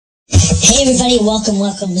Hey everybody, welcome.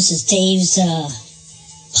 This is Dave's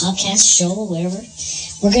podcast show, whatever.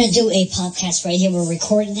 We're going to do a podcast right here. We're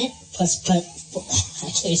recording it, I can't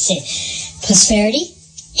even say it, prosperity.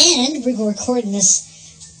 And we're recording this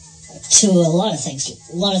to a lot of things.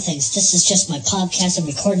 This is just my podcast. I'm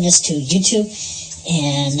recording this to YouTube.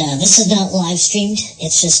 And this is not live streamed.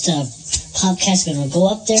 It's just a podcast. I'm going to go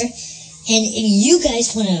up there. And if you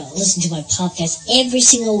guys want to listen to my podcast every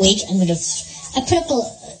single week, I put up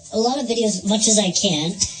a lot of videos, much as I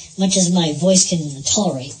can, much as my voice can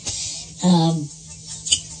tolerate.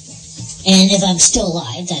 And if I'm still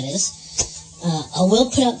alive, that is. I will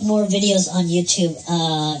put up more videos on YouTube.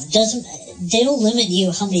 They don't limit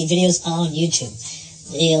you how many videos are on YouTube.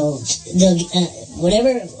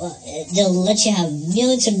 They'll let you have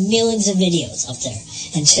millions and millions of videos up there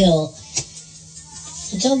until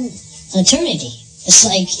eternity. It's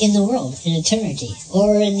like in the world, in eternity,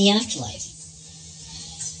 or in the afterlife.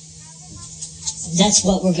 That's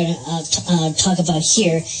what we're going to talk about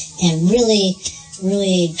here, and really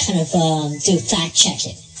kind of do fact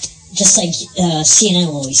checking, just like CNN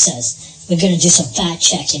always says. We're going to do some fact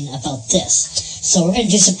checking about this. So we're going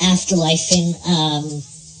to do some afterlifing.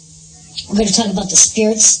 We're going to talk about the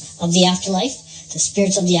spirits of the afterlife,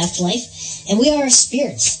 and we are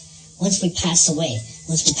spirits. Once we pass away,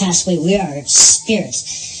 we are spirits.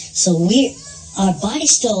 So our body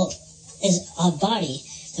still is our body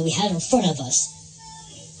that we have in front of us.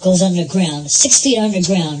 Goes underground, 6 feet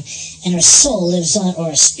underground, and our soul lives on, or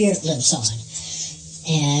our spirit lives on.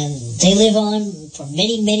 And they live on for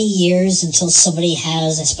many, many years until somebody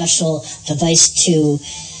has a special device to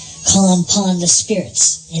call upon the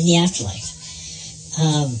spirits in the afterlife.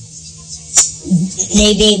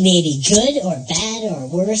 They may be good or bad or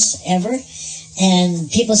worse ever. And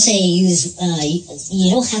people say you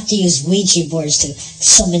don't have to use Ouija boards to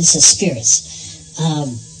summon the spirits.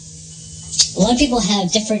 A lot of people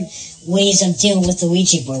have different ways of dealing with the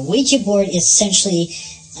Ouija board. Ouija board is essentially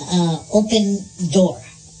open door,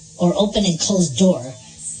 or open and closed door.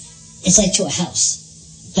 It's like to a house.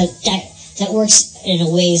 But that works in the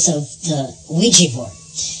ways of the Ouija board.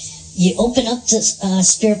 You open up the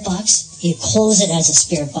spirit box, you close it as a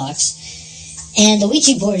spirit box, and the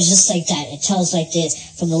Ouija board is just like that. It tells like this,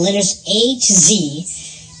 from the letters A to Z,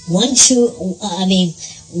 1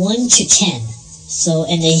 to 10. So,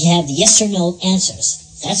 and they have yes or no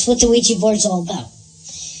answers. That's what the Ouija board is all about.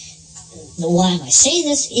 Why am I saying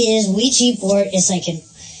this? Is Ouija board is like it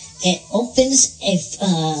opens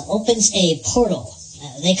a portal.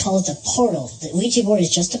 They call it the portal. The Ouija board is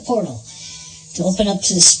just a portal to open up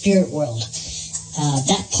to the spirit world.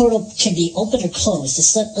 That portal can be open or closed.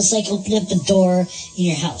 It's like opening up the door in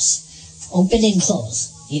your house. Open and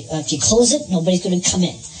close. If you close it, nobody's going to come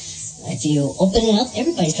in. If you open it up,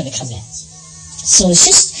 everybody's going to come in. So it's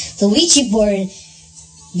just the Ouija board,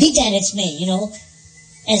 be that it's made,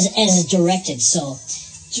 as directed. So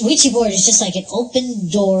the Ouija board is just like an open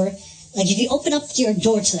door. Like if you open up your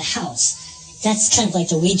door to the house, that's kind of like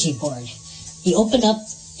the Ouija board. You open up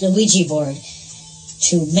the Ouija board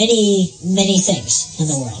to many, many things in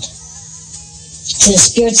the world. To the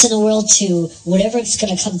spirits in the world, to whatever is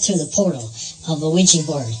going to come through the portal of the Ouija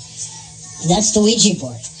board. And that's the Ouija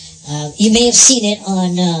board. You may have seen it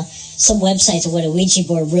on some websites of what a Ouija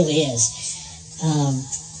board really is.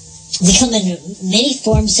 They come in many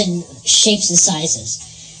forms and shapes and sizes.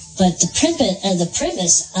 But the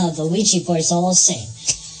premise of the Ouija board is all the same.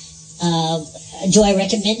 Do I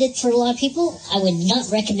recommend it for a lot of people? I would not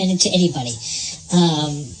recommend it to anybody.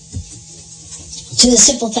 To the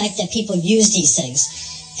simple fact that people use these things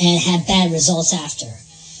and have bad results after.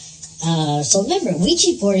 So remember,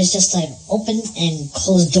 Ouija board is just an open and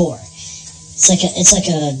closed door. It's like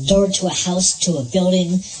a door to a house, to a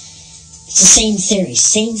building. It's the same theory.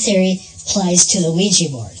 Same theory applies to the Ouija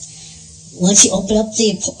board. Once you open up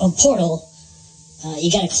the portal,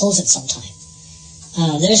 you got to close it sometime.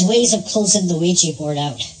 There's ways of closing the Ouija board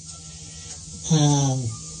out.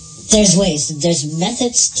 There's ways. There's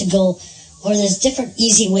methods to go, or there's different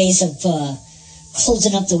easy ways of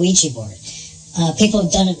closing up the Ouija board. People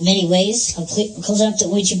have done it many ways of closing up the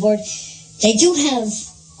Ouija board. They do have,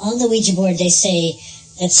 on the Ouija board, they say,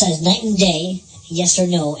 it says night and day, yes or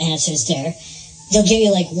no answers there. They'll give you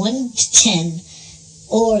like 1 to 10,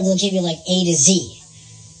 or they'll give you like A to Z.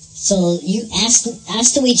 So you ask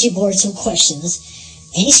the Ouija board some questions.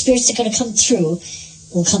 Any spirits that are going to come through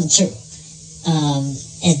will come through.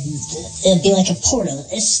 And it'll be like a portal.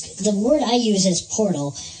 The word I use is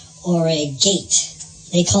portal, or a gate.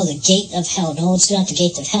 They call it the gate of hell. No, it's not the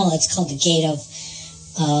gate of hell. It's called the gate of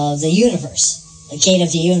the universe. The gate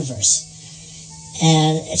of the universe.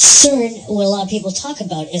 And CERN, what a lot of people talk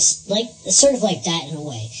about, is sort of like that in a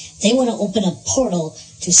way. They want to open a portal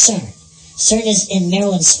to CERN. CERN is in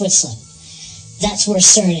Maryland, Switzerland. That's where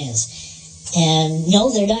CERN is. And no,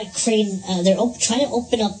 they're not creating, they're trying to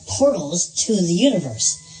open up portals to the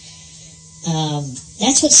universe.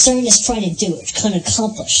 That's what CERN is trying to do, trying to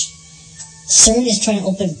accomplish. CERN is trying to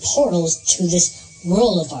open portals to this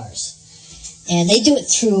world of ours. And they do it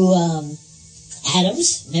through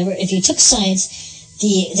atoms. Remember, if you took science,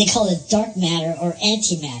 they call it dark matter or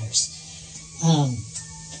antimatters.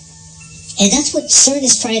 And that's what CERN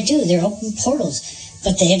is trying to do. They're opening portals.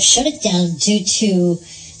 But they have shut it down due to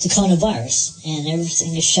the coronavirus. And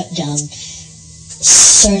everything is shut down.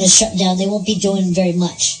 CERN is shut down. They won't be doing very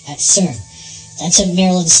much at CERN. That's in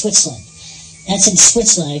Maryland, Switzerland. That's in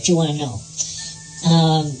Switzerland, if you want to know.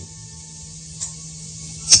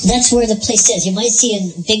 That's where the place is. You might see a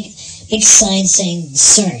big sign saying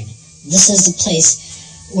CERN. This is the place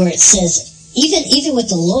where it says, even with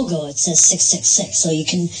the logo, it says 666. So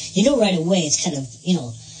you know right away, it's kind of,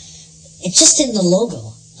 it's just in the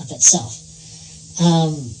logo of itself.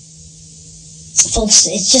 Folks,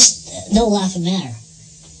 it's just no laughing matter.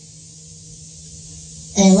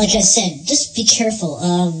 And like I said, just be careful.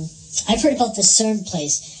 I've heard about the CERN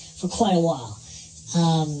place for quite a while.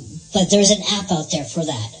 But there's an app out there for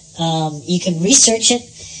that. You can research it,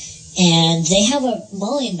 and they have a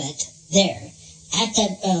monument there at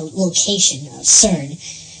that location of CERN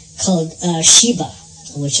called Shiba,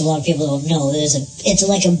 which a lot of people don't know. It's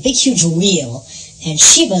like a big, huge wheel, and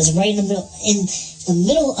Shiba is right in the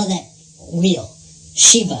middle of that wheel.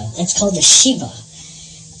 Shiba. That's called the Shiba.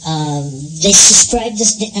 They describe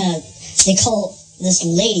this. They call this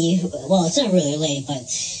lady. Well, it's not really a lady, but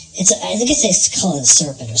I think it's called a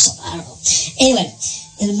serpent or something. I don't know. Anyway,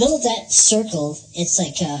 in the middle of that circle, it's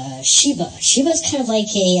like Shiba. Shiba is kind of like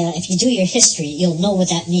if you do your history, you'll know what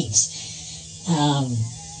that means.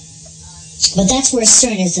 But that's where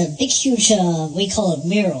CERN is, a big, huge, we call it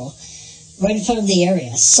mural, right in front of the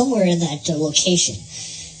area, somewhere in that location.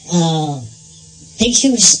 Big,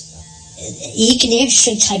 huge. You can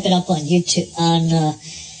actually type it up on YouTube, on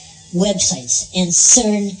websites. And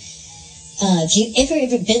CERN, if you've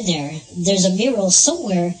ever been there, there's a mural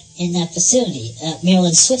somewhere in that facility,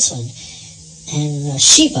 Maryland, Switzerland. And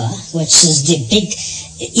Shiba, which is the big,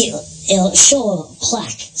 it'll show a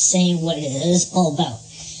plaque saying what it is all about.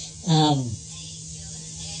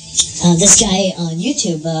 This guy on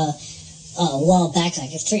YouTube, a while back,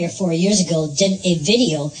 like 3 or 4 years ago, did a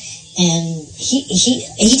video, and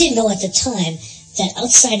he didn't know at the time that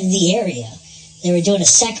outside of the area they were doing a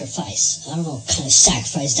sacrifice. I don't know what kind of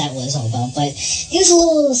sacrifice that was all about, but it was a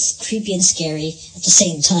little creepy and scary at the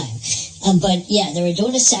same time. But yeah, they were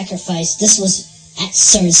doing a sacrifice. This was at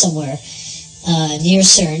CERN somewhere, near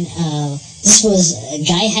CERN. This was a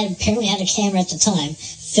guy apparently had a camera at the time,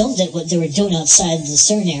 filmed it, what they were doing outside the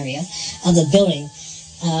CERN area of the building,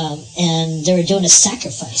 and they were doing a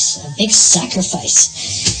sacrifice, a big sacrifice.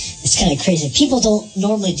 It's kind of crazy. People don't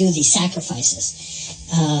normally do these sacrifices.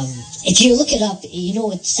 If you look it up, you know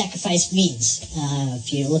what sacrifice means.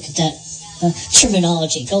 If you look at that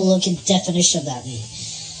terminology, go look at the definition of that mean.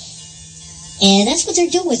 And that's what they're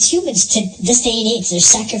doing with humans to this day and age. They're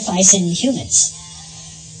sacrificing humans.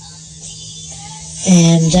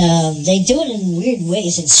 And they do it in weird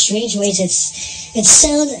ways, in strange ways. To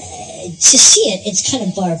see it, it's kind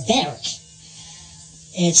of barbaric.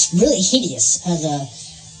 It's really hideous.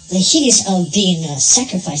 The hideous of being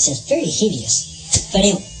sacrificed is very hideous. But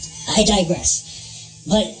anyway, I digress.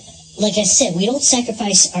 But like I said, we don't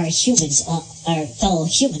sacrifice our fellow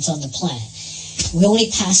humans on the planet. We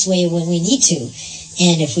only pass away when we need to.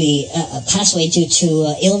 And if we pass away due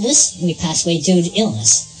to illness, we pass away due to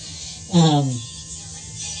illness.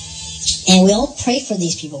 And we all pray for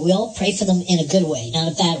these people. We all pray for them in a good way,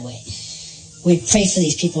 not a bad way. We pray for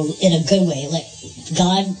these people in a good way, like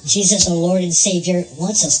God, Jesus, our Lord and Savior,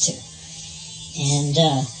 wants us to. And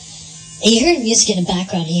you're hearing music in the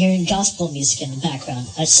background. You're hearing gospel music in the background.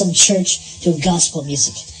 Some church doing gospel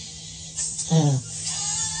music.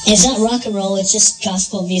 It's not rock and roll. It's just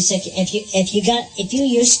gospel music. If you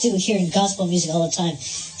used to hearing gospel music all the time,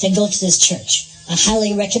 then go to this church. I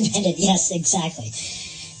highly recommend it. Yes, exactly.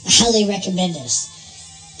 I highly recommend this.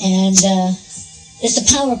 And it's the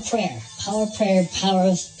power of prayer. Power of prayer, power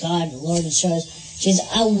of God, Lord and Jesus.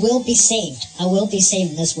 I will be saved. I will be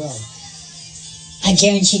saved in this world. I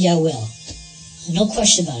guarantee you I will. No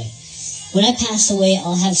question about it. When I pass away,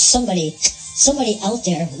 I'll have somebody out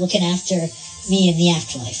there looking after me in the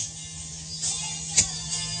afterlife.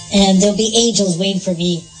 And there'll be angels waiting for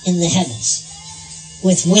me in the heavens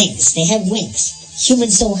with wings. They have wings.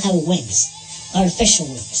 Humans don't have wings. artificial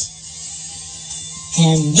wings.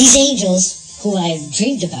 And these angels, who I've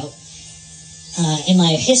dreamed about in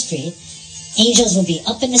my history, angels will be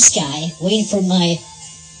up in the sky waiting for my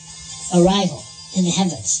arrival in the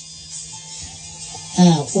heavens.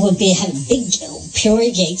 We'll be having big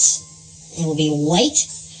pearly gates, and we'll be white.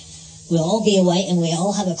 We'll all be white, and we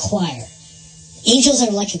all have a choir. Angels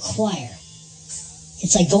are like a choir.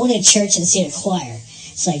 It's like going to church and seeing a choir.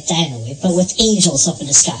 It's like that in a way, but with angels up in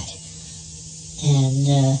the sky. And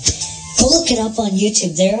go look it up on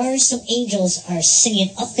YouTube. There are some angels are singing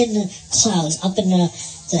up in the clouds, up in the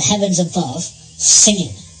heavens above,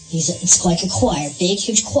 singing. It's like a choir, big,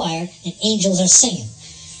 huge choir, and angels are singing.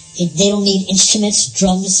 They don't need instruments,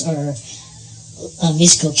 drums, or a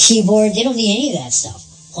musical keyboard. They don't need any of that stuff.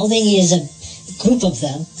 All they need is a group of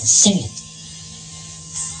them singing.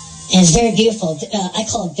 And it's very beautiful. I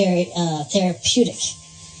call it very therapeutic.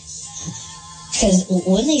 Because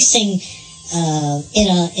when they sing in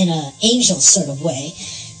a angel sort of way,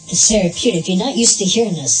 it's therapeutic. If you're not used to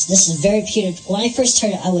hearing this is very beautiful. When I first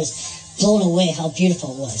heard it, I was blown away how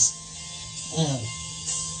beautiful it was.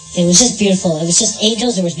 It was just beautiful. It was just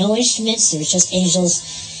angels. There was no instruments. There was just angels.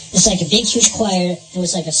 It's like a big, huge choir. It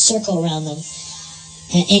was like a circle around them.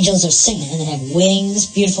 And angels are singing. And they have wings,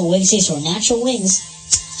 beautiful wings. These are natural wings,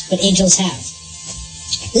 but angels have.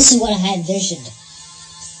 This is what I had visioned.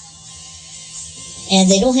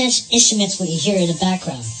 And they don't have instruments what you hear in the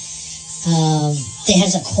background. They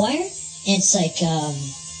have a choir. And it's like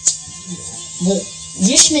the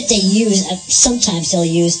instrument they use, sometimes they'll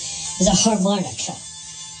use, is a harmonica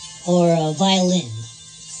or a violin.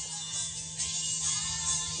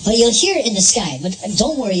 But you'll hear it in the sky. But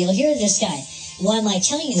don't worry, you'll hear it in the sky. Why am I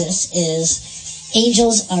telling you this is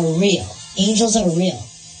angels are real. Angels are real.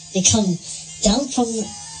 They come down from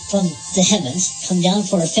the heavens, come down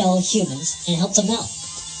for our fellow humans and help them out.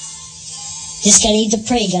 Just gotta need to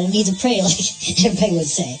pray, like everybody would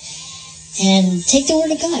say. And take the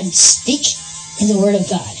word of God. Speak in the word of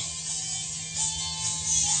God.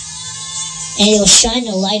 And it'll shine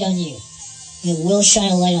a light on you. It will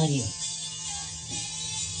shine a light on you.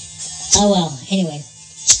 Oh well, anyway.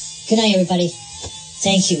 Good night, everybody.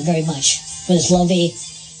 Thank you very much for this lovely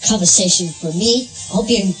conversation for me. Hope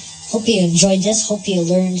you enjoyed this. Hope you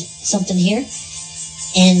learned something here.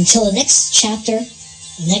 And until the next chapter,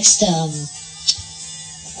 next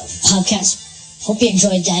podcast, hope you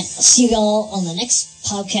enjoyed that. I'll see you all on the next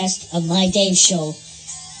podcast of my Dave Show.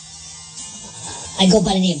 I go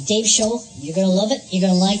by the name of Dave Show. You're going to love it. You're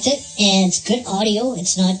going to like it. And it's good audio.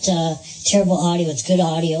 It's not terrible audio. It's good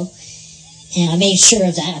audio. And I made sure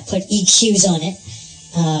of that. I put EQs on it.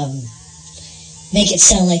 Make it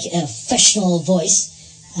sound like a professional voice.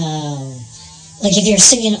 Like if you're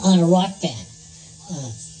singing on a rock band.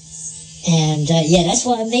 Yeah, that's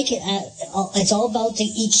why I make it. It's all about the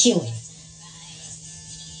EQing.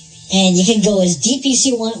 And you can go as deep as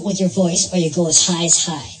you want with your voice, or you go as high as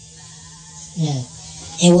high. Yeah.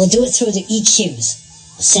 And we'll do it through the EQs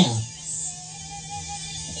sound.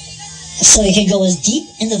 So you can go as deep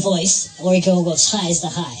in the voice, or you can go as high as the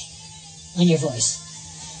high on your voice.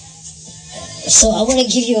 So I want to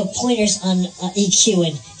give you pointers on EQ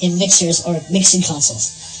in mixers or mixing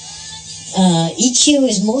consoles. EQ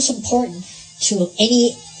is most important to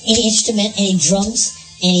any instrument, any drums,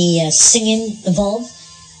 any singing involved,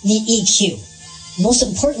 need EQ. Most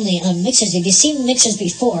importantly on mixers, if you've seen mixers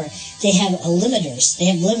before, they have limiters. They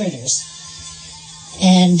have limiters.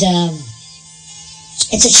 And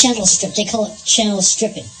it's a channel strip. They call it channel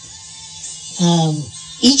stripping.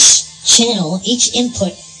 Each channel, each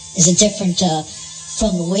input is a different,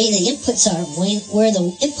 from the way the inputs are, where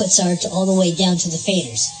the inputs are, to all the way down to the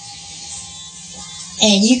faders.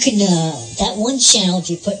 And you can, that one channel, if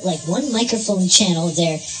you put like one microphone channel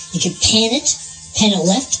there, you can pan it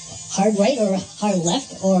left, hard right or hard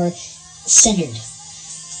left, or centered.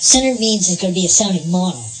 Centered means it's going to be a sounding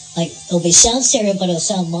mono. Like, it'll be sound stereo, but it'll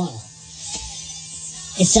sound mono.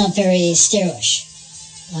 It's not very stereo-ish.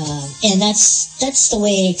 And that's the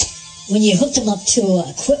way, when you hook them up to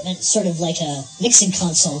equipment, sort of like a mixing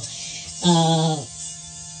console,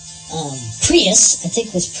 Prius, I think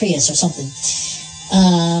it was Prius or something,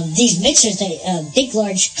 these mixers, big,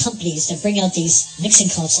 large companies that bring out these mixing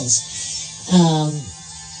consoles,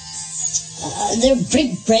 they're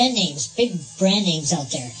big brand names out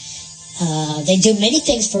there. They do many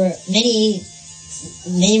things for many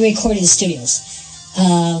recording studios.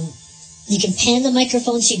 You can pan the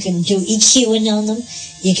microphones, you can do EQing on them,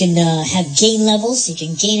 you can have gain levels, you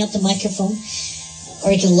can gain up the microphone,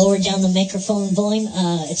 or you can lower down the microphone volume.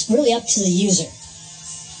 It's really up to the user.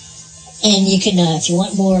 And you can, if you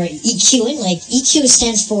want more EQing, like EQ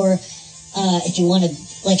stands for if you want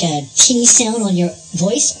like a teeny sound on your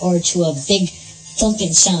voice, or to a big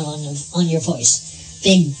thumping sound on your voice.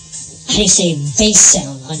 Big, how do you say, bass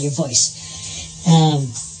sound on your voice.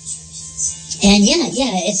 And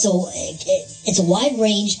it's a wide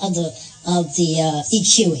range of the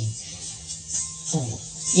EQing.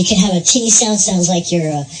 You can have a teeny sounds like you're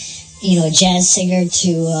a jazz singer,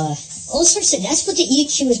 to all sorts of. That's what the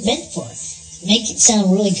EQ is meant for. Make it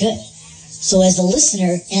sound really good, so as the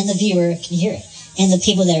listener and the viewer can hear it, and the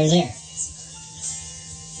people that are there.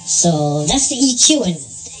 So that's the EQ, and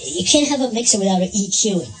you can't have a mixer without an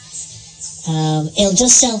EQing. It'll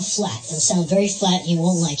just sound flat. It'll sound very flat, and you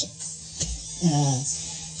won't like it.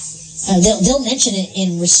 They'll mention it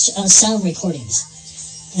in sound recordings.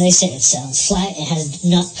 And they say it sounds flat. It has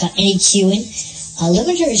not got any EQing. A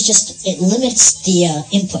limiter is just, it limits the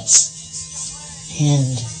inputs.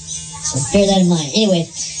 And so bear that in mind. Anyway,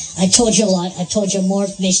 I told you a lot. I told you more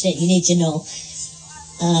information that you need to know.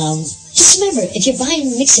 Just remember, if you're buying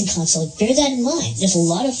a mixing console, bear that in mind. There's a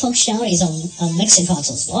lot of functionalities on mixing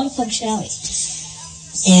consoles. A lot of functionality.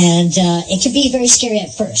 And it can be very scary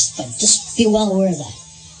at first, but just be well aware of that.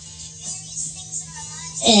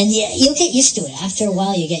 And yeah, you'll get used to it. After a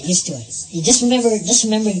while, you get used to it. You just remember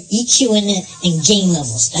EQ and gain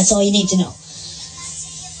levels. That's all you need to know.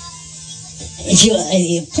 If you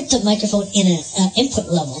put the microphone in an input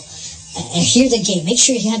level, hear the gain. Make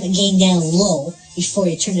sure you have the gain down low before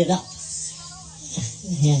you turn it up.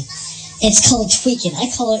 Yeah. It's called tweaking. I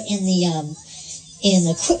call it in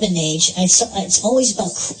the equipment age. It's always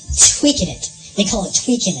about tweaking it. They call it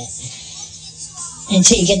tweaking it.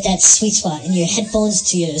 Until you get that sweet spot in your headphones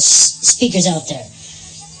to your speakers out there.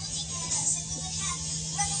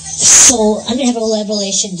 So I'm going to have a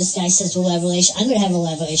revelation. This guy says a revelation. I'm going to have a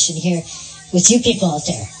revelation here with you people out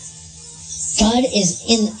there. God is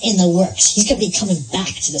in the works. He's going to be coming back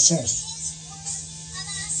to this earth.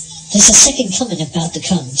 There's a second coming about to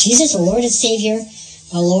come. Jesus, our Lord and Savior,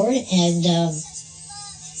 our Lord, and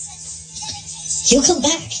He'll come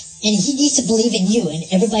back. And He needs to believe in you, and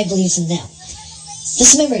everybody believes in them.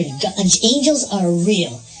 Just remember, angels are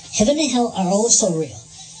real. Heaven and hell are also real.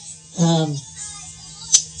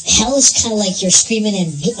 Hell is kind of like you're screaming in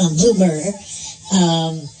blue murder.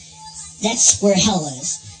 That's where hell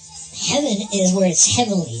is. Heaven is where it's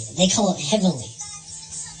heavenly. They call it heavenly.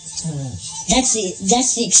 That's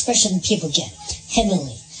the expression people get.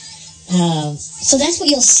 Heavenly. So that's what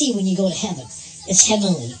you'll see when you go to heaven. It's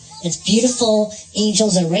heavenly. It's beautiful.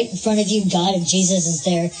 Angels are right in front of you. God and Jesus is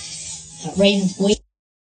there. Waiting for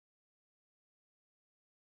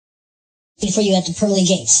you at the pearly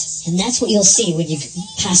gates. And that's what you'll see when you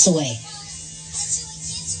pass away.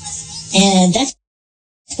 And that's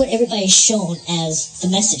what everybody's shown as the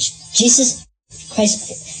message. Jesus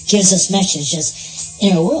Christ gives us messages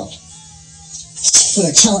in our world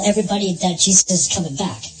to tell everybody that Jesus is coming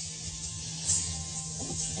back.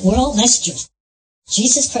 We're all messengers.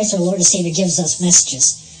 Jesus Christ, our Lord and Savior, gives us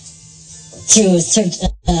messages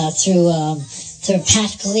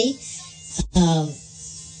telepathically.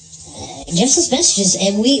 Gives us messages,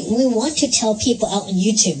 and we want to tell people out on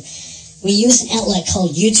YouTube. We use an outlet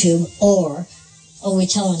called YouTube, or we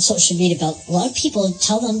tell on social media about. A lot of people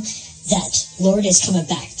tell them that Lord is coming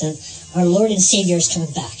back. Our Lord and Savior is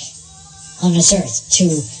coming back on this earth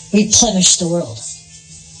to replenish the world.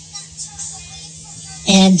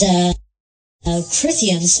 And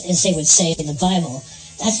Corinthians, as they would say in the Bible,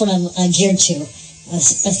 that's what I'm geared to.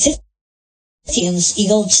 Corinthians, you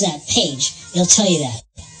go to that page, it'll tell you that.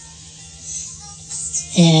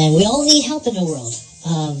 And we all need help in the world.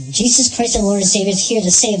 Jesus Christ, our Lord and Savior, is here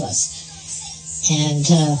to save us. And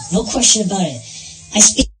no question about it. I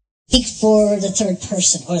speak for the third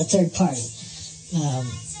person, or the third party.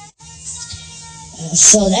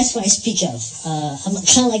 So that's what I speak of. I'm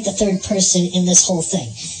kind of like the third person in this whole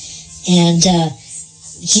thing. And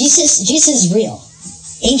Jesus is real.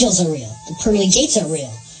 Angels are real. The pearly gates are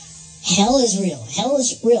real. Hell is real. Hell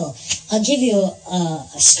is real. I'll give you a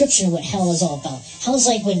description of what hell is all about. Hell is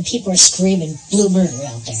like when people are screaming blue murder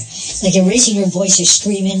out there. Like you're raising your voice, you're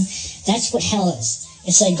screaming. That's what hell is.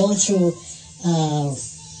 It's like going through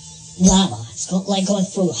lava. It's like going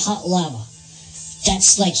through hot lava.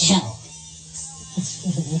 That's like hell.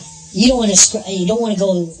 You don't want to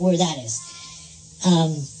go where that is.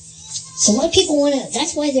 So a lot of people want to.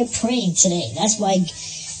 That's why they're praying today. That's why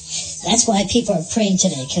people are praying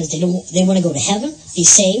today, because they want to go to heaven, be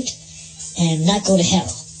saved, and not go to hell.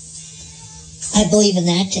 I believe in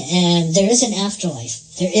that, and there is an afterlife.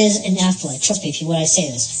 There is an afterlife. Trust me when I say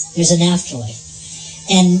this. There's an afterlife.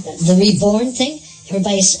 And the reborn thing,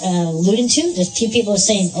 everybody's alluding to, there's few people are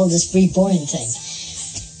saying, oh, this reborn thing.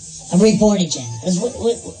 reborn again.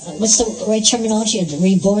 What's the right terminology?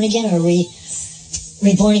 Reborn again or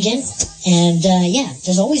reborn again? And yeah,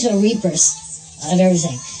 there's always a rebirth of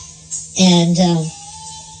everything. And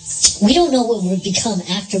we don't know what we'll become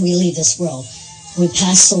after we leave this world. We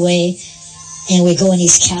pass away and we go in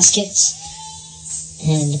these caskets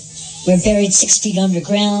and we're buried 6 feet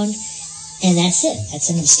underground, and that's it. That's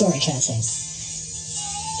an end of story kind of thing.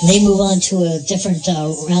 They move on to a different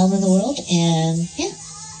realm in the world, and yeah.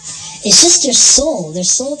 It's just their soul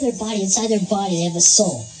of their body, inside their body, they have a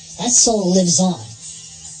soul. That soul lives on.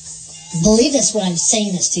 Believe that's what I'm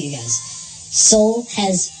saying this to you guys. Soul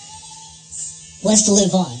wants to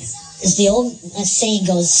live on. As the old saying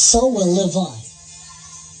goes, soul will live on.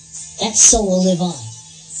 That soul will live on.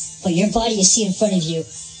 But your body you see in front of you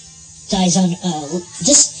dies on,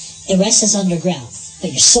 it rests underground. But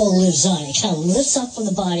your soul lives on. It kind of lifts up from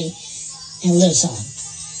the body and lives on.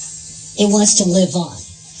 It wants to live on.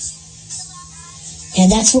 And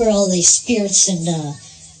that's where all these spirits and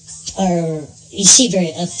are, you see,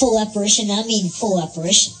 a full apparition. I mean full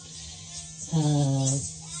apparition.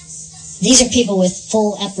 These are people with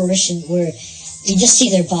full apparition where you just see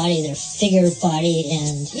their body, their figure body,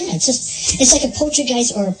 and yeah, it's like a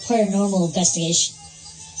poltergeist or a paranormal investigation.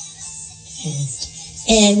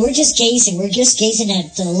 And we're just gazing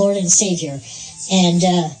at the Lord and Savior. And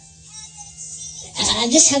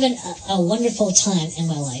I'm just having a wonderful time in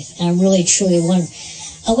my life. And I really, truly want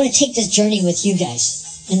to take this journey with you guys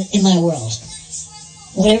in my world.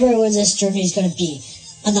 Whatever this journey is going to be.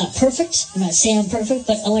 I'm not perfect. I'm not saying I'm perfect,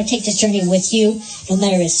 but I want to take this journey with you, no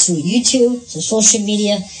matter if it's through YouTube, through social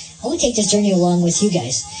media. I want to take this journey along with you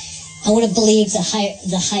guys. I want to believe the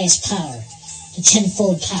highest power, the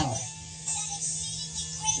tenfold power.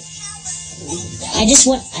 I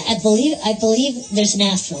believe there's an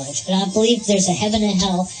afterlife, and I believe there's a heaven and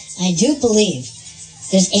hell. And I do believe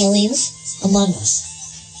there's aliens among us.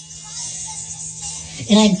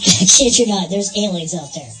 And I kid you not, there's aliens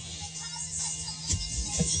out there.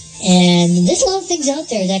 And there's a lot of things out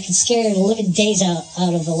there that can scare the living days out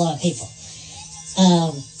of a lot of people.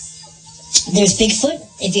 There's Bigfoot.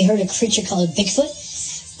 If you heard a creature called Bigfoot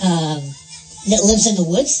that lives in the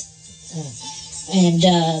woods. And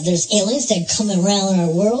there's aliens that come around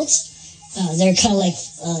our worlds. They're kind of like,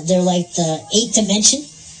 they're like the 8th dimension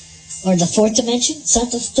or the 4th dimension. It's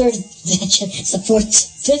not the 3rd dimension. It's the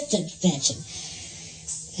 5th dimension.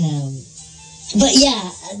 But yeah,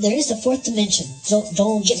 there is a 4th dimension.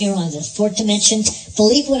 Don't get me wrong. The 4th dimension.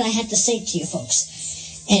 Believe what I have to say to you folks.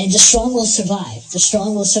 And the strong will survive. The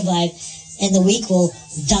strong will survive, and the weak will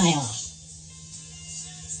die off.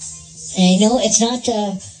 And you know, it's not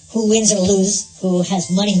who wins or loses, who has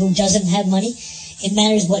money, who doesn't have money. It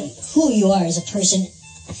matters who you are as a person.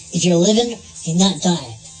 If you're living and not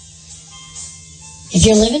dying. If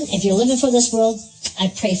you're living for this world, I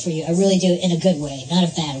pray for you. I really do, in a good way, not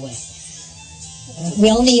a bad way. We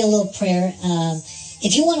all need a little prayer.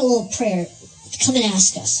 If you want a little prayer, come and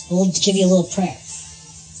ask us. We'll give you a little prayer.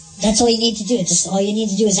 That's all you need to do. Just all you need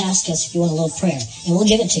to do is ask us if you want a little prayer, and we'll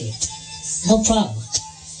give it to you. No problem.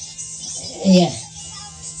 Yeah.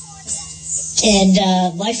 And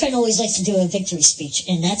my friend always likes to do a victory speech,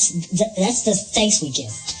 and that's the thanks we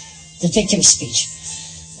give, the victory speech.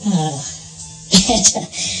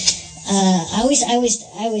 I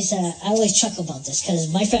always chuckle about this because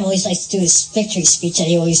my friend always likes to do his victory speech that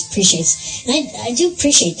he always appreciates, and I do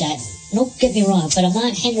appreciate that. Don't get me wrong, but I'm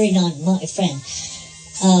not hindering on my friend.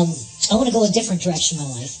 I want to go a different direction in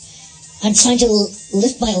my life. I'm trying to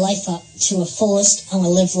lift my life up to the fullest. I want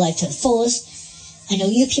to live life to the fullest. I know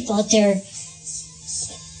you people out there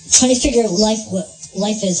trying to figure out what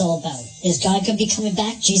life is all about. Is God going to be coming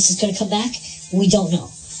back? Jesus going to come back? We don't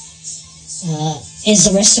know. Is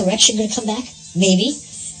the resurrection going to come back? Maybe.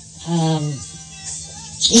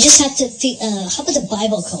 You just have to how about the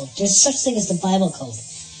Bible Code? There's such thing as the Bible Code.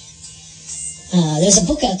 There's a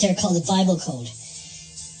book out there called the Bible Code.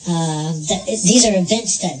 These are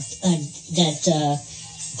events that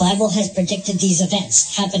Bible has predicted these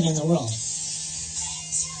events happen in the world.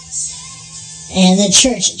 And the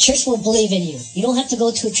church will believe in you. You don't have to go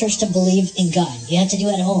to a church to believe in God. You have to do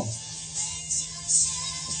it at home.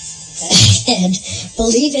 And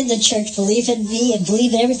believe in the church, believe in me, and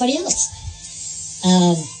believe in everybody else.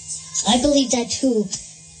 I believe that who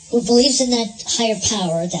believes in that higher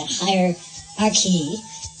power, that hierarchy,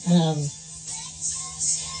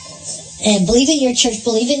 and believe in your church,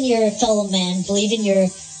 believe in your fellow man, believe in your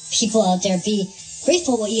people out there. Be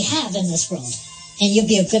grateful what you have in this world, and you'll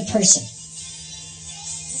be a good person.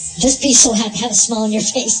 Just be so happy, have a smile on your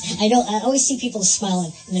face. I know, I always see people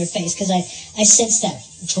smiling in their face because I sense that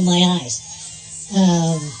from my eyes.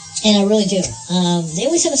 And I really do. They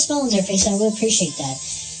always have a smile on their face, and I really appreciate that.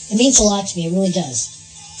 It means a lot to me. It really does.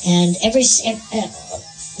 And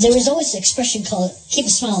there was always an expression called "keep a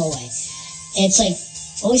smile away." It's like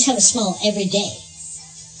always have a smile every day,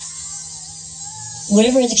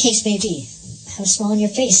 whatever the case may be. Have a smile on your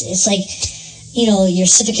face. It's like, your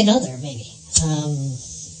significant other, maybe, and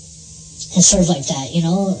sort of like that. You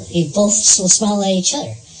both will smile at each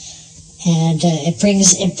other, and it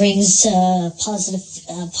brings positive.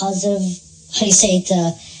 How do you say it?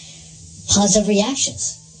 Positive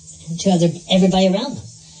reactions to everybody around them.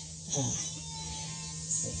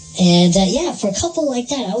 For a couple like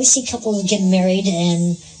that, I always see couples getting married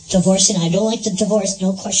and divorcing. I don't like the divorce,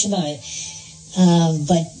 no question about it.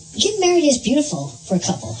 But getting married is beautiful for a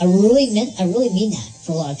couple. I really mean that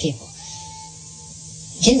for a lot of people.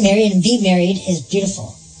 Getting married and being married is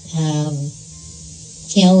beautiful.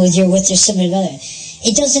 With your significant other.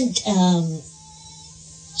 It doesn't.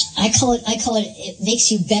 I call it. It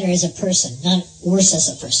makes you better as a person, not worse as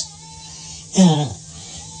a person.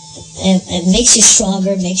 And it makes you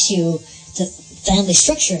stronger. Makes you the family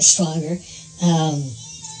structure is stronger.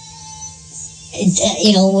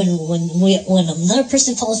 When another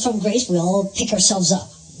person falls from grace, we all pick ourselves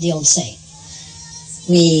up. The old saying.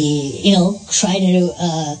 We try to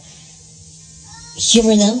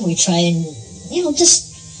humor them. We try and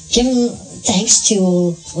just give them thanks to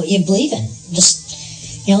what you believe in. Just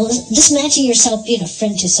imagine yourself being a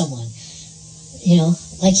friend to someone.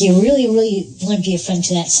 Like you really, really want to be a friend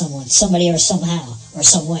to that someone, somebody or somehow or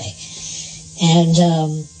some way. And,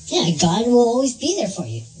 God will always be there for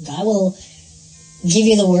you. God will give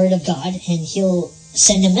you the word of God, and he'll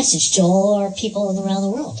send a message to all our people around the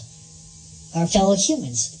world, our fellow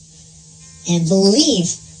humans. And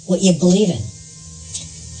believe what you believe in.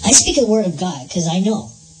 I speak of the word of God because I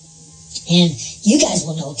know. And you guys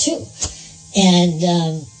will know too. And,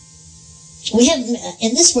 we have,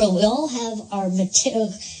 in this world, we all have our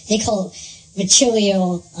material, they call it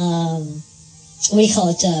material,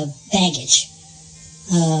 baggage.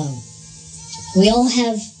 We all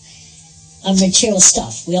have our material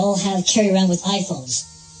stuff. We all carry around with iPhones,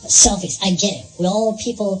 selfies. I get it.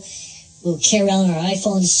 People will carry around our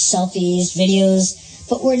iPhones, selfies, videos,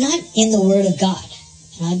 but we're not in the Word of God.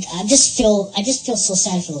 And I just feel so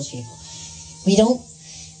sad for those people.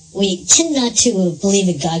 We tend not to believe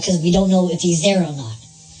in God because we don't know if he's there or not.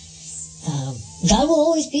 God will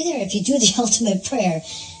always be there. If you do the ultimate prayer,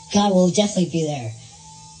 God will definitely be there.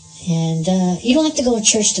 And you don't have to go to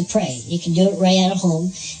church to pray. You can do it right at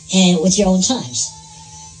home and with your own times.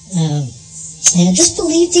 And just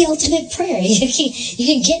believe the ultimate prayer. You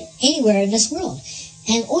can get anywhere in this world.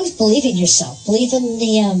 And always believe in yourself. Believe in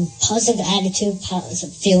the positive attitude,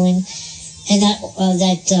 positive feeling, and that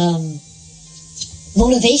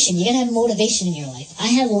motivation. You gotta have motivation in your life. I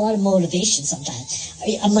have a lot of motivation sometimes.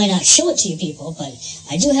 I might not show it to you people, but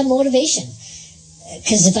I do have motivation.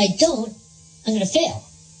 Because if I don't, I'm gonna fail.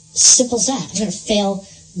 Simple as that. I'm gonna fail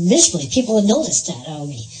miserably. People will notice that out of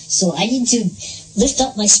me. So I need to lift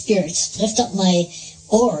up my spirits, lift up my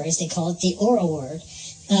aura, as they call it, the aura word,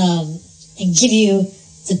 and give you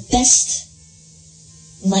the best,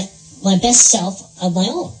 my best self of my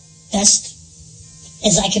own. Best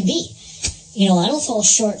as I can be. I don't fall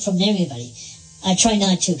short from anybody. I try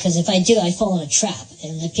not to, because if I do, I fall in a trap.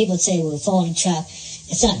 And the people that say, well, fall in a trap,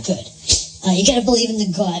 it's not good. You gotta believe in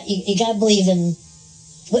the God. You gotta believe in,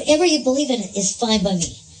 whatever you believe in is fine by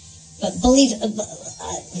me. But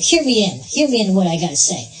hear me in what I gotta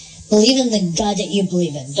say. Believe in the God that you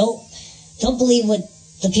believe in. Don't believe what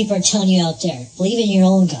the people are telling you out there. Believe in your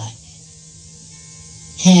own God.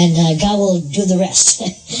 And God will do the rest.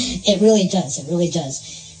 It really does. It really does.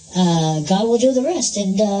 God will do the rest,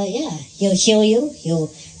 and he'll heal you,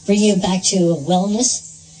 he'll bring you back to wellness,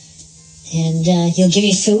 and he'll give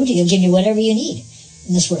you food, he'll give you whatever you need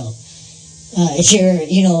in this world. If you're,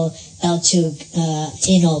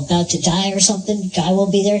 about to die or something, God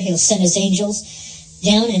will be there. He'll send his angels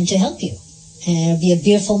down and to help you, and it'll be a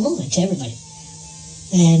beautiful moment to everybody.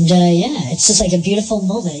 And it's just like a beautiful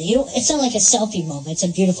moment. It's not like a selfie moment, it's a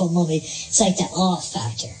beautiful moment. It's like that awe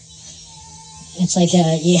factor. It's like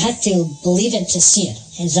you have to believe it to see it.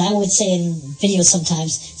 As I would say in videos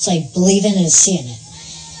sometimes, it's like believing and seeing it.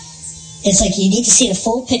 It's like you need to see the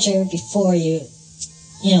full picture before you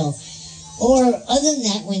or other than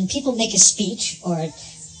that, when people make a speech or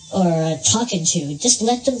talking to, just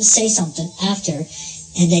let them say something after,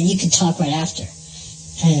 and then you can talk right after.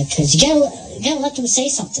 Because you gotta let them say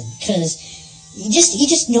something, because you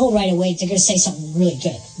just know right away they're gonna say something really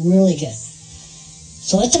good, really good.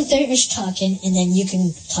 So let them finish talking, and then you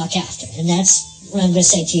can talk after. And that's what I'm going to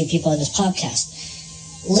say to you people on this podcast.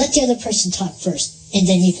 let the other person talk first, and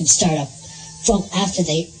then you can start up from after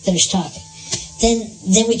they finish talking.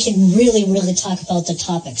 Then we can really, really talk about the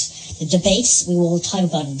topics. The debates, we will talk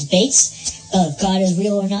about the debates, if God is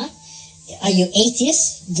real or not. Are you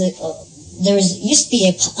atheist? There used to be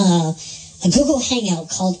a Google Hangout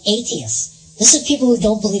called Atheists. This is people who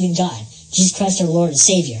don't believe in God, Jesus Christ, our Lord and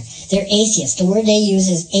Savior. They're atheists. The word they use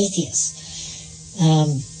is atheists.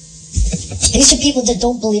 These are people that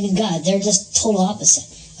don't believe in God. They're just total opposite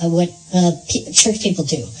of what church people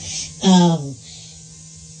do.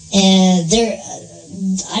 And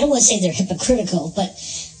I don't want to say they're hypocritical, but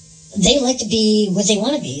they like to be what they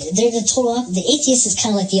want to be. They're the total opposite. The atheist is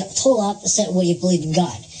kind of like the total opposite of what you believe in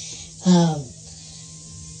God.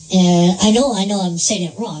 And I know I'm saying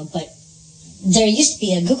it wrong, but there used to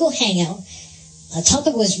be a Google Hangout. A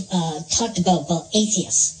topic was talked about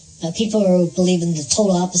atheists. People who believe in the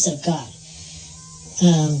total opposite of God.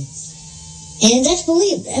 And that's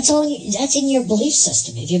belief. That's in your belief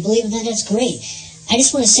system. If you believe in that, that's great. I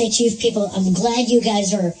just want to say to you people, I'm glad you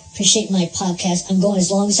guys appreciate my podcast. I'm going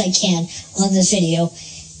as long as I can on this video.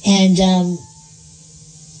 And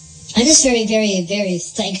I'm just very, very, very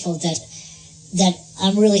thankful that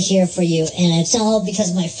I'm really here for you. And it's not all because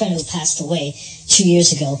of my friend who passed away 2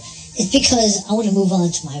 years ago. It's because I want to move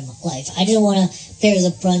on to my life. I didn't want to bear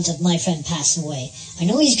the brunt of my friend passing away. I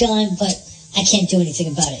know he's gone, but I can't do anything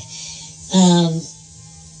about it.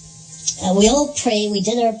 We all pray. We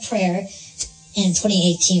did our prayer in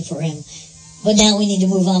 2018 for him, but now we need to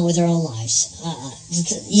move on with our own lives.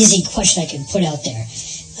 It's an easy question I can put out there.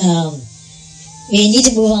 We need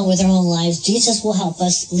to move on with our own lives. Jesus will help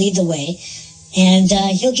us lead the way, and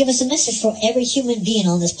he'll give us a message for every human being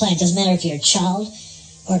on this planet. Doesn't matter if you're a child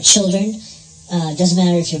or children. Doesn't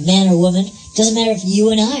matter if you're man or woman. Doesn't matter if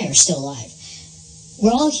you and I are still alive.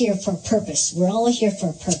 We're all here for a purpose. We're all here for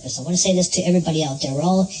a purpose. I want to say this to everybody out there. We're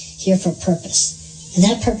all here for a purpose. And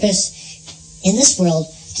that purpose in this world,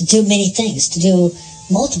 to do many things, to do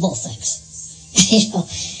multiple things.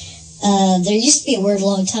 There used to be a word a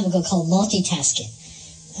long time ago called multitasking.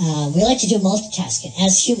 We like to do multitasking.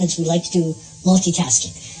 As humans, we like to do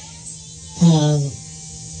multitasking.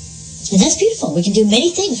 And that's beautiful. We can do many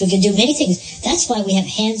things. That's why we have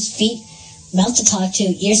hands, feet, mouth to talk to,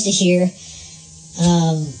 ears to hear.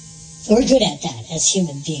 We're good at that as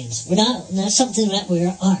human beings. We're not something that we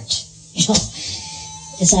aren't.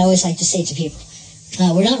 As I always like to say to people.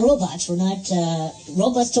 We're not robots.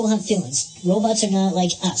 Robots don't have feelings. Robots are not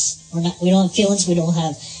like us. We don't have feelings. We don't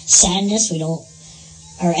have sadness.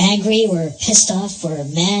 Are angry. We're pissed off. We're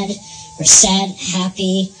mad. We're sad,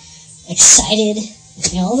 happy, excited.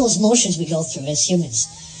 All those emotions we go through as humans.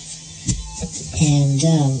 And,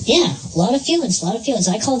 a lot of feelings.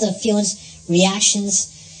 I call the feelings reactions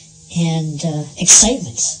and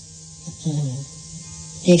excitements.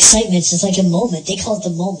 The excitements is like a moment. They call it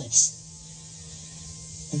the moments.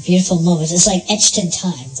 The beautiful moments. It's like etched in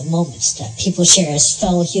time, the moments that people share as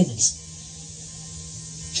fellow humans.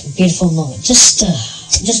 A beautiful moment. Just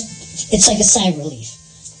it's like a sigh of relief.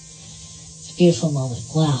 It's a beautiful moment.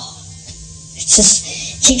 Wow. It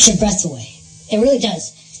just takes your breath away. It really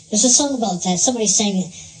does. There's a song about that. Somebody sang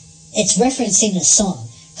it. It's referencing a song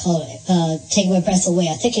called Take My Breath Away.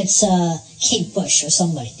 I think it's Kate Bush or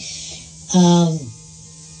somebody.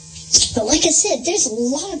 But like I said, there's a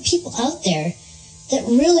lot of people out there that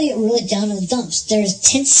really, really down in the dumps. There's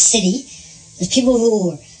Tent City. There's people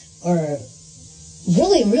who are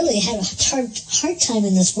really, really had a hard time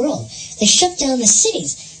in this world. They shut down the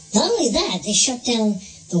cities. Not only that, they shut down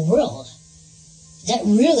the world. That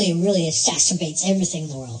really, really exacerbates everything in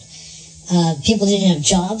the world. People didn't have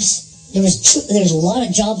jobs. There was a lot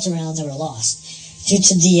of jobs around that were lost due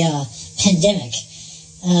to the pandemic.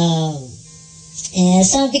 And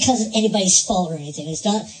it's not because of anybody's fault or anything. It's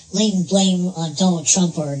not laying blame on Donald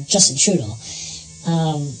Trump or Justin Trudeau.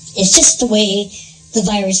 It's just the way the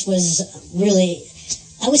virus was really...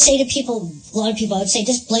 I would say to people, a lot of people, I would say,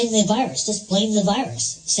 just blame the virus. Just blame the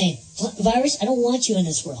virus. Saying, virus, I don't want you in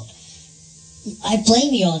this world. I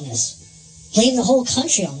blame you on this. Blame the whole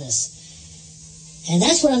country on this. And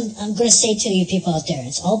that's what I'm going to say to you people out there.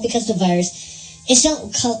 It's all because of the virus. It's not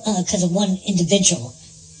because of one individual.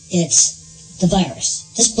 It's the virus.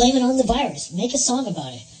 Just blame it on the virus. Make a song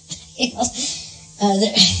about it.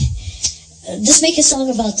 Just make a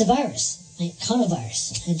song about the virus, like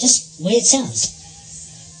coronavirus, and just the way it sounds.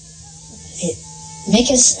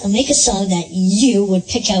 Make a song that you would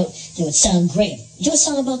pick out that would sound great. Do a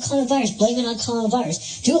song about coronavirus. Blame it on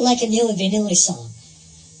coronavirus. Do it like a Nilly Vanilli song.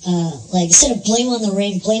 Like instead of blame on the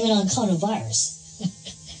rain, blame it on coronavirus.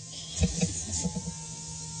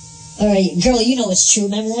 All right, girl, you know it's true.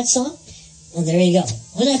 Remember that song? Well, there you go.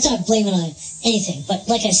 We're not blaming on anything, but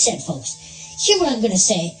like I said, folks, here's what I'm going to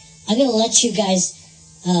say. I'm going to let you guys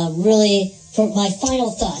really, for my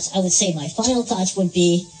final thoughts, I would say my final thoughts would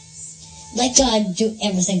be, let God do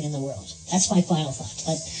everything in the world. That's my final thought.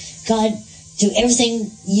 Let God do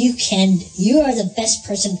everything you can. You are the best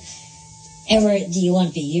person ever that you want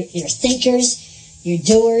to be. You're thinkers, you're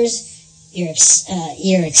doers, you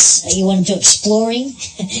want to do exploring,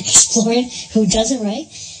 exploring. Who doesn't, right?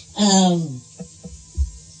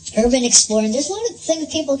 Urban exploring. There's a lot of things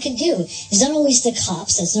people can do. It's not always the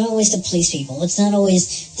cops. It's not always the police people. It's not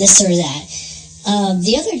always this or that.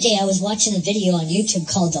 The other day I was watching a video on YouTube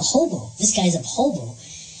called The Hobo. This guy's a hobo.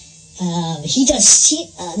 He does,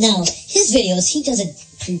 now his videos, he does it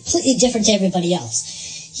completely different to everybody else.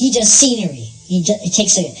 He does scenery. He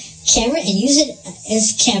takes a camera and uses it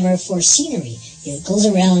as camera for scenery. He goes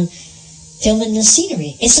around filming the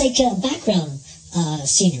scenery. It's like background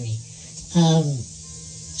scenery.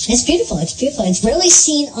 It's beautiful. It's beautiful. It's rarely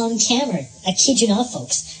seen on camera. I kid you not,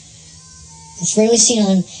 folks. It's rarely seen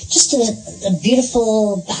on just a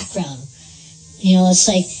beautiful background. You know, it's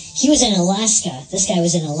like he was in Alaska. This guy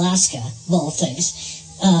was in Alaska, of all things.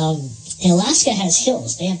 And Alaska has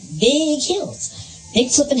hills. They have big hills, big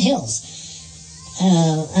flipping hills.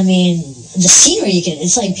 I mean, the scenery you get,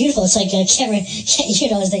 it's like beautiful. It's like a camera, you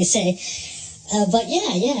know, as they say. But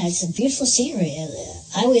yeah, it's a beautiful scenery.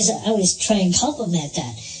 I always try and compliment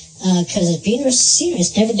that because it's beautiful scenery.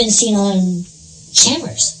 It's never been seen on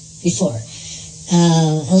cameras before,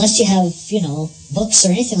 unless you have, you know, books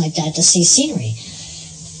or anything like that to see scenery.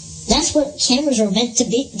 That's what cameras are meant to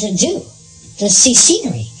do, to see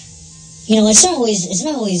scenery. You know, it's not always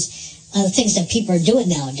things that people are doing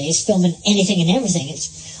nowadays, filming anything and everything.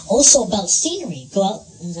 It's also about scenery. Go out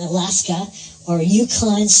in Alaska or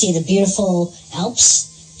Yukon, see the beautiful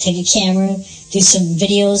Alps, take a camera, do some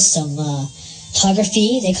videos, some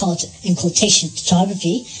photography. They call it, in quotation,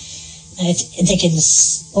 photography. They can,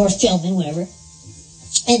 or filming, whatever.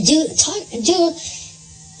 And do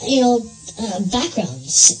you know, background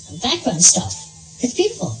stuff. It's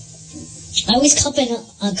beautiful. I always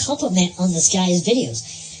compliment on this guy's videos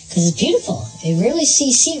because it's beautiful. You rarely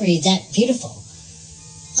see scenery that beautiful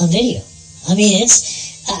on video. I mean,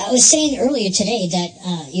 I was saying earlier today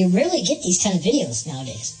that you rarely get these kind of videos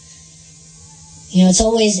nowadays. You know, it's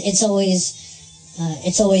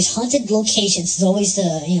always haunted locations. It's always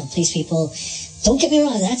the, you know, police people. Don't get me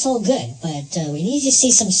wrong, that's all good, but we need to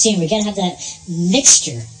see some scenery. We gotta have that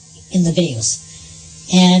mixture in the videos.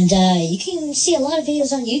 And you can see a lot of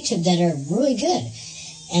videos on YouTube that are really good.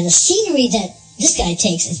 And the scenery that this guy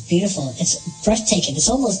takes is beautiful. It's breathtaking. It's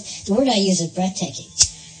almost, the word I use is breathtaking.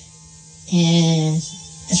 And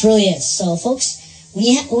it really is. So, folks, when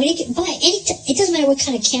you buy it doesn't matter what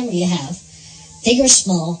kind of camera you have, big or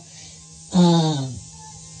small,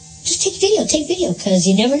 just take video, because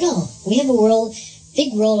you never know. We have a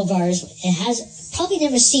big world of ours. It has probably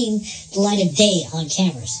never seen the light of day on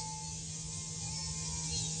cameras.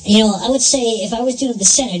 You know, I would say, if I was doing a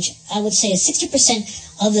percentage, I would say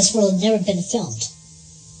 60% of this world never been filmed.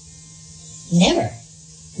 Never.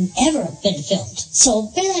 Ever been filmed. So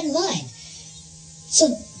bear that in mind. So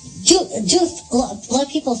do a lot of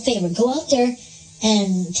people a favor. Go out there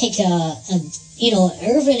and take a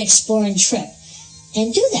urban exploring trip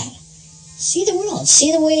and do that. See the world.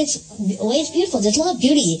 See the way it's beautiful. There's a lot of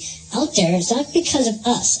beauty out there. It's not because of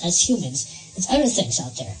us as humans. It's other things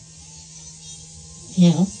out there. You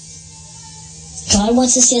know, God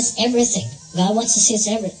wants to see us everything. God wants to see us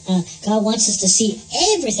God wants us to see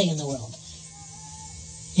everything in the world.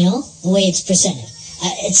 You know, the way it's presented.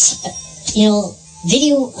 You know,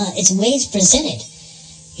 video. It's the way it's presented.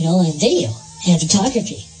 You know, in video and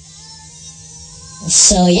photography.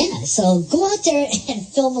 So yeah, so go out there and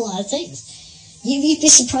film a lot of things. You'd be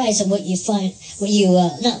surprised at what you find,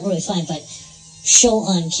 not really find, but show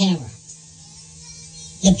on camera.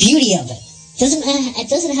 The beauty of it. It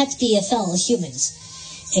doesn't have to be a fellow humans.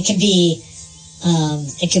 It could be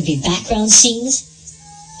background scenes.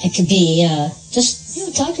 It could be just, you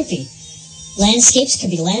know, photography. Landscapes,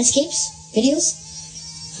 could be landscapes, videos.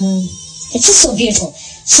 It's just so beautiful.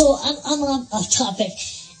 So I'm off topic.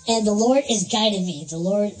 And the Lord is guiding me. The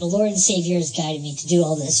Lord and Savior is guiding me to do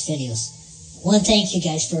all these videos. I want to thank you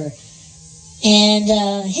guys and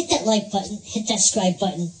hit that like button, hit that subscribe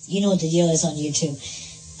button. You know what the deal is on YouTube.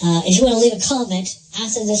 If you want to leave a comment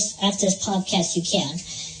after this podcast, you can.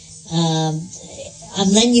 I'm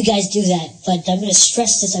letting you guys do that, but I'm going to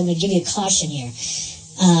stress this. I'm going to give you a caution here.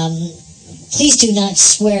 Please do not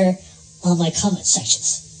swear on my comment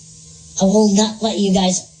sections. I will not let you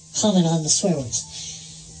guys comment on the swear words.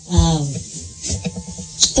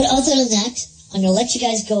 But other than that, I'm going to let you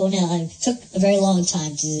guys go now. It took a very long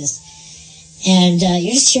time to do this. And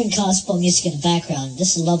you're just hearing gospel music in the background.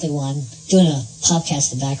 This is a lovely one, doing a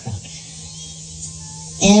podcast in the background.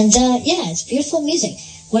 And yeah, it's beautiful music.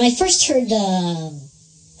 When I first heard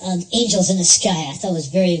Angels in the Sky, I thought it was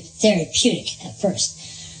very therapeutic at first.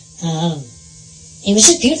 It was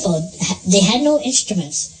just beautiful. They had no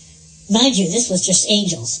instruments. Mind you, this was just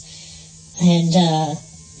angels. And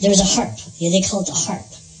there was a harp. Yeah, they call it the harp.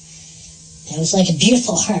 It was like a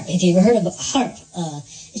beautiful harp. If you ever heard of a harp,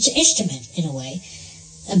 it's an instrument in a way.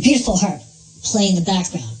 A beautiful harp playing in the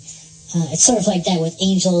background. It's sort of like that with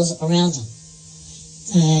angels around them.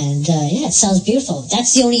 And yeah, it sounds beautiful.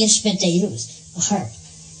 That's the only instrument they use, a harp.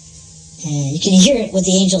 And you can hear it with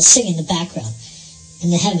the angels singing in the background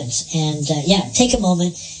in the heavens. And yeah, take a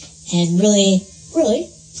moment and really,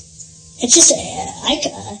 it's just,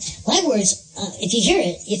 my words, if you hear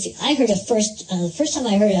it, I heard it first, the first time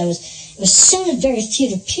I heard it, it sounded very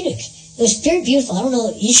therapeutic. It was very beautiful. I don't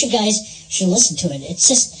know, you guys should listen to it. It's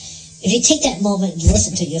just, if you take that moment and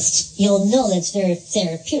listen to it, you'll know that it's very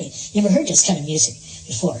therapeutic. You never heard this kind of music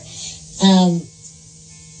before.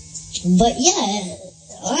 But yeah,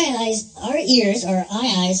 our ears, our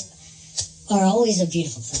eyes are always a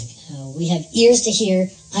beautiful thing. We have ears to hear,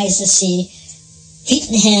 eyes to see, feet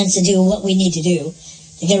and hands to do what we need to do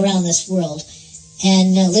to get around this world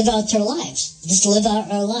and live out our lives. Just live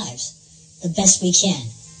out our lives the best we can.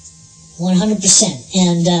 100%.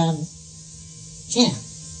 And yeah,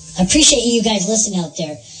 I appreciate you guys listening out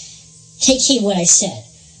there. Take heed what I said.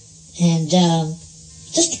 And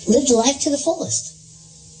just live the life to the fullest.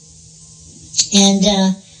 And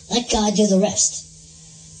let God do the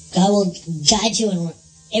rest. God will guide you in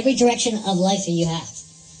every direction of life that you have.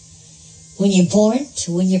 When you're born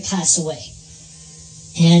to when you pass away.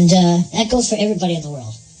 And that goes for everybody in the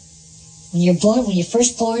world. When you're born, when you're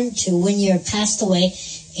first born to when you're passed away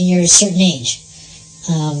and you're a certain age.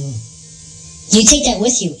 You take that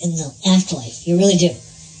with you in the afterlife. You really do.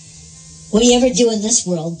 What you ever do in this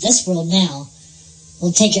world now,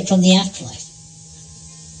 will take it from the afterlife.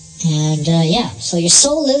 And yeah, so your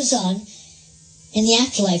soul lives on. In the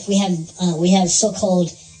afterlife, we have so-called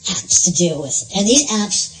apps to deal with. And these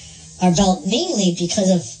apps are about mainly because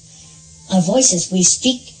of our voices. We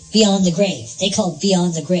speak beyond the grave. They call it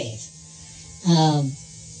beyond the grave.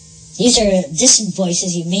 These are distant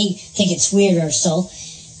voices. You may think it's weird or so,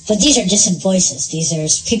 but these are distant voices. These are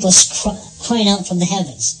people crying out from the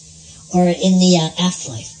heavens or in the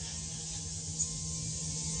afterlife.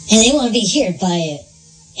 And they want to be heard by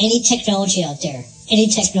any technology out there, any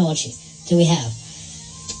technology that we have.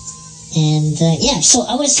 And yeah, so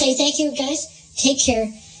I want to say thank you guys. Take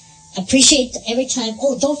care. Appreciate every time.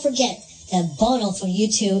 Oh, don't forget that Bono from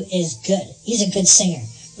U2 is good. He's a good singer.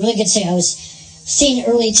 Really good singer. I was seeing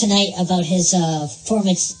early tonight about his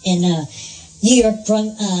performance in New York,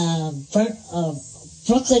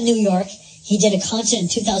 Brooklyn, New York. He did a concert in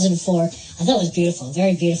 2004. I thought it was beautiful.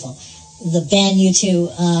 Very beautiful. The band U2.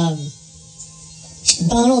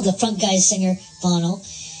 Bono, the front guy singer, Bono.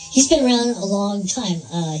 He's been around a long time.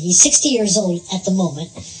 He's 60 years old at the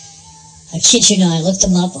moment. I kid you not, I looked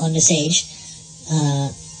him up on his age.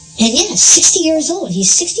 And yeah, 60 years old.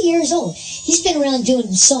 He's 60 years old. He's been around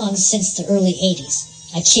doing songs since the early 80s.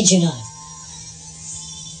 I kid you not.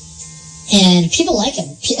 And people like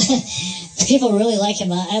him. People really like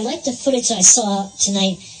him. I like the footage I saw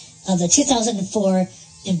tonight of the 2004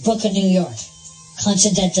 in Brooklyn, New York.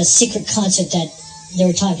 The secret concert that they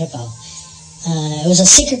were talking about. It was a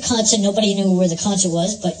secret concert. Nobody knew where the concert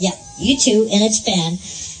was, but yeah, U2 and its band,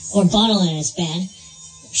 or Bono and his band,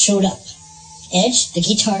 showed up. Edge, the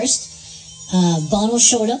guitarist, Bono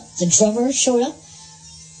showed up, the drummer showed up.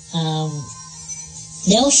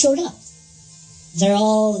 They all showed up. They're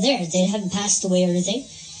all there. They haven't passed away or anything.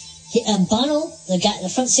 Bono,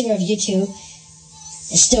 the front singer of U2,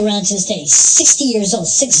 is still around to this day. He's 60 years old,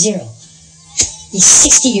 60. He's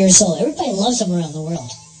 60 years old. Everybody loves him around the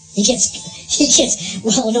world. He gets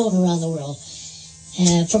well known around the world.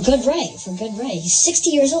 For good right. He's 60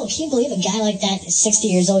 years old. Can you believe a guy like that is 60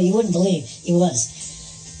 years old? You wouldn't believe he was.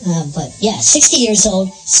 But yeah, 60 years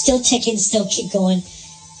old, still ticking, still keep going.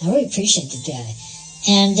 I really appreciate the guy.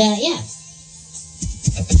 And yeah.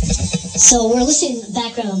 So we're listening in the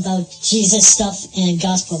background about Jesus stuff and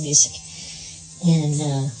gospel music. And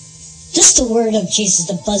just the word of Jesus,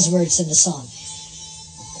 the buzzwords in the song.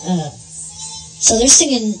 So they're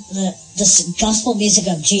singing the gospel music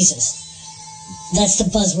of Jesus. That's the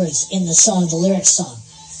buzzwords in the song, the lyric song.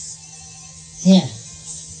 Yeah.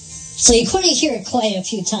 So you're going to hear it quite a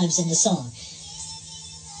few times in the song.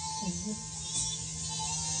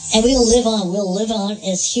 And we will live on. We'll live on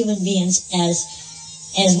as human beings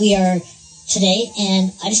as we are today.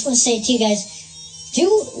 And I just want to say to you guys, do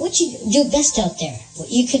what you do best out there.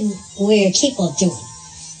 What you're capable of doing.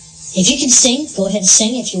 If you can sing, go ahead and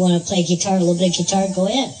sing. If you want to play guitar, a little bit of guitar, go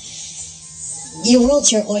ahead. Your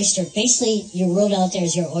world's your oyster. Basically, your world out there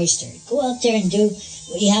is your oyster. Go out there and do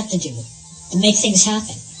what you have to do to make things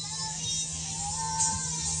happen.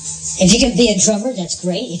 If you can be a drummer, that's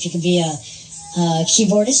great. If you can be a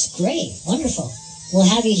keyboardist, great, wonderful. We'll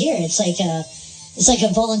have you here. It's like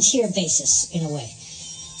a volunteer basis in a way.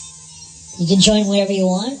 You can join whenever you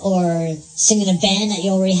want, or sing in a band that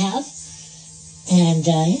you already have. And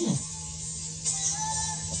yeah.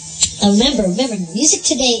 Remember, music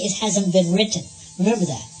today, it hasn't been written. Remember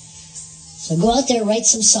that. So go out there, write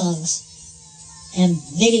some songs, and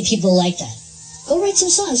maybe people like that. Go write some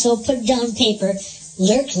songs. So put it down on paper,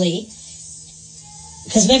 lyrically,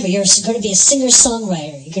 because remember, you're going to be a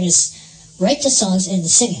singer-songwriter. You're going to write the songs and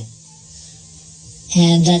sing it.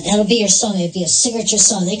 And that'll be your song. It'll be a signature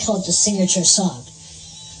song. They call it the signature song.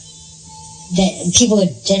 That people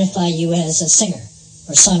identify you as a singer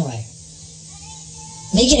or songwriter.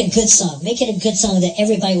 Make it a good song. Make it a good song that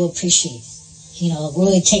everybody will appreciate. You know,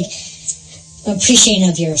 really take appreciation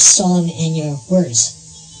of your song and your words.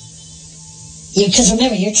 Because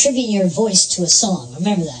remember, you're attributing your voice to a song.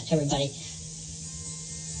 Remember that, everybody.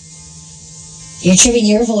 You're attributing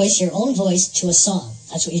your voice, your own voice, to a song.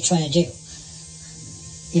 That's what you're trying to do.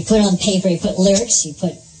 You put it on paper, you put lyrics, you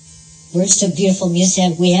put words to beautiful music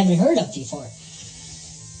that we haven't heard of before.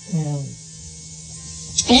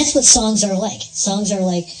 And that's what songs are like. Songs are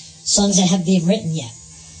like songs that haven't been written yet.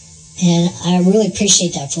 And I really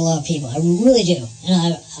appreciate that for a lot of people. I really do.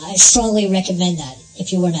 And I strongly recommend that,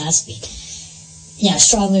 if you were to ask me. Yeah, I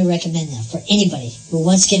strongly recommend that for anybody who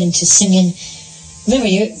wants to get into singing. Remember,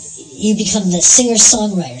 you become the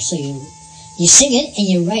singer-songwriter. So you sing it and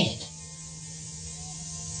you write it.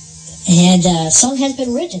 And a song has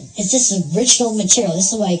been written. It's just original material.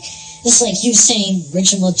 This is like you saying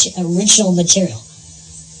original material.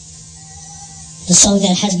 The song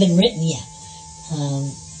that has been written yet.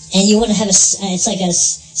 And you want to have it's like a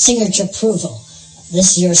signature approval.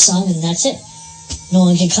 This is your song and that's it. No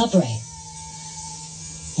one can copyright.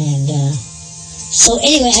 And so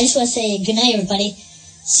anyway, I just want to say good night, everybody.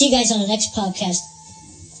 See you guys on the next podcast.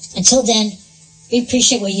 Until then, we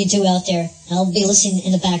appreciate what you do out there. I'll be listening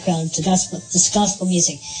in the background to this gospel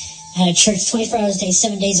music at a church 24 hours a day,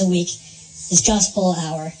 7 days a week. It's gospel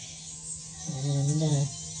hour.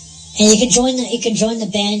 And you can join the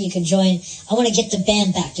band. I want to get the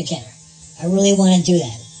band back together. I really want to do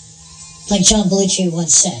that. Like John Belushi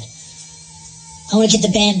once said. I want to get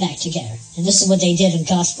the band back together. And this is what they did in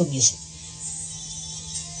gospel music.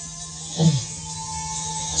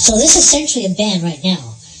 So this is essentially a band right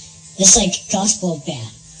now. It's like gospel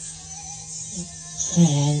band.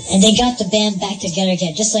 And they got the band back together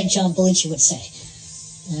again, just like John Belushi would say.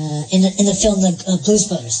 In the film The Blues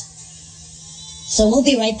Brothers. So we'll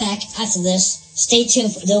be right back after this. Stay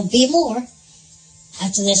tuned. There'll be more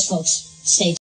after this, folks. Stay tuned.